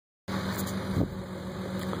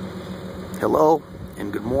Hello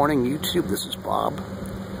and good morning YouTube. This is Bob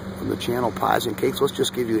from the channel Pies and Cakes. Let's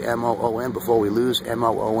just give you MOON before we lose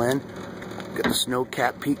MOON. Got the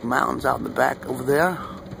snow-capped peak mountains out in the back over there.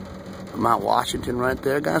 Mount Washington right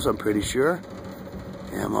there, guys, I'm pretty sure.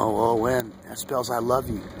 MOON. That spells I love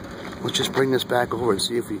you. Let's just bring this back over and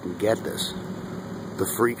see if we can get this.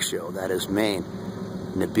 The freak show that is Maine.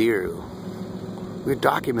 Nibiru. We're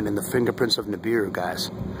documenting the fingerprints of Nibiru, guys.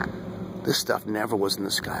 This stuff never was in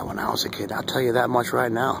the sky when I was a kid. I'll tell you that much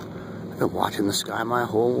right now. I've been watching the sky my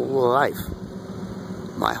whole life.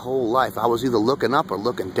 My whole life. I was either looking up or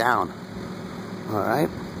looking down. Alright?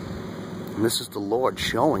 And this is the Lord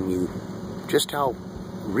showing you just how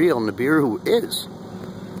real Nibiru is.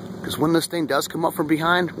 Because when this thing does come up from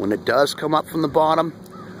behind, when it does come up from the bottom,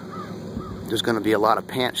 there's going to be a lot of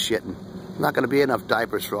pants shitting. Not going to be enough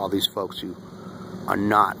diapers for all these folks who are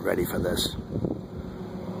not ready for this.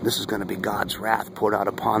 This is going to be God's wrath poured out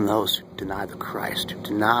upon those who deny the Christ, who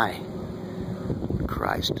deny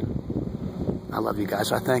Christ. I love you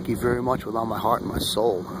guys. I thank you very much with all my heart and my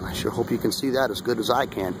soul. And I sure hope you can see that as good as I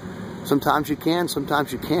can. Sometimes you can,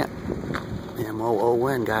 sometimes you can't.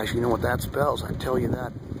 MOON, guys, you know what that spells. I tell you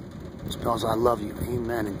that. It spells I love you.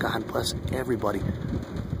 Amen. And God bless everybody.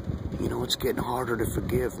 You know, it's getting harder to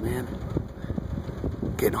forgive, man.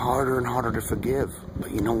 Getting harder and harder to forgive. But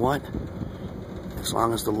you know what? As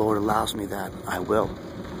long as the Lord allows me that, I will.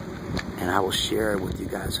 And I will share it with you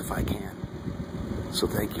guys if I can. So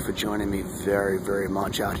thank you for joining me very, very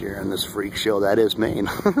much out here in this freak show that is Maine.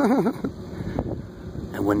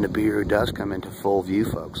 And when Nibiru does come into full view,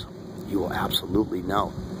 folks, you will absolutely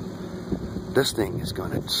know. This thing is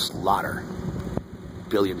going to slaughter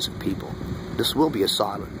billions of people. This will be a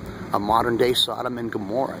Sodom, a modern day Sodom and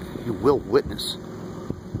Gomorrah. You will witness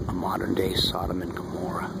a modern day Sodom and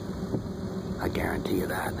Gomorrah. I guarantee you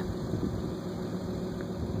that.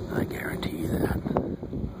 I guarantee you that.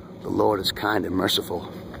 The Lord is kind and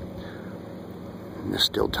merciful. And there's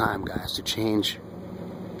still time, guys, to change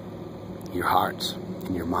your hearts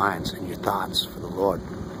and your minds and your thoughts for the Lord.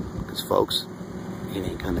 Because, folks, it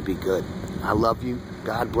ain't going to be good. I love you.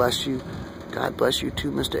 God bless you. God bless you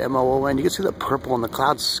too, Mr. MOON. You can see the purple in the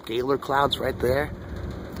clouds, scalar clouds right there.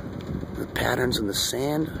 The patterns in the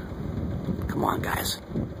sand. Come on, guys.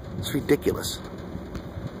 It's ridiculous.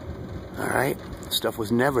 Alright? Stuff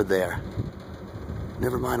was never there.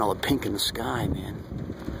 Never mind all the pink in the sky, man.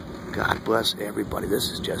 God bless everybody.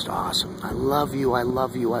 This is just awesome. I love you. I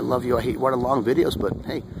love you. I love you. I hate running long videos, but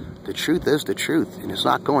hey, the truth is the truth, and it's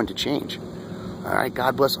not going to change. Alright?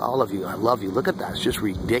 God bless all of you. I love you. Look at that. It's just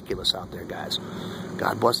ridiculous out there, guys.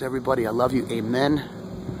 God bless everybody. I love you. Amen.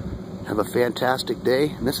 Have a fantastic day.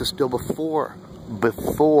 And this is still before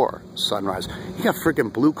sunrise. You got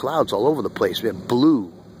freaking blue clouds all over the place. We have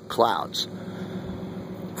blue clouds.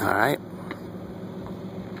 Alright?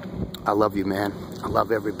 I love you, man. I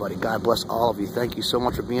love everybody. God bless all of you. Thank you so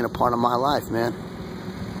much for being a part of my life, man.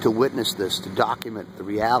 To witness this, to document the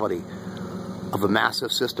reality of a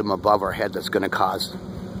massive system above our head that's going to cause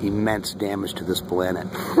immense damage to this planet.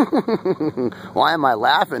 Why am I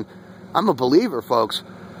laughing? I'm a believer, folks.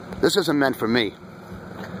 This isn't meant for me.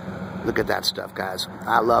 Look at that stuff, guys.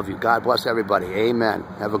 I love you. God bless everybody. Amen.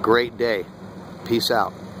 Have a great day. Peace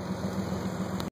out.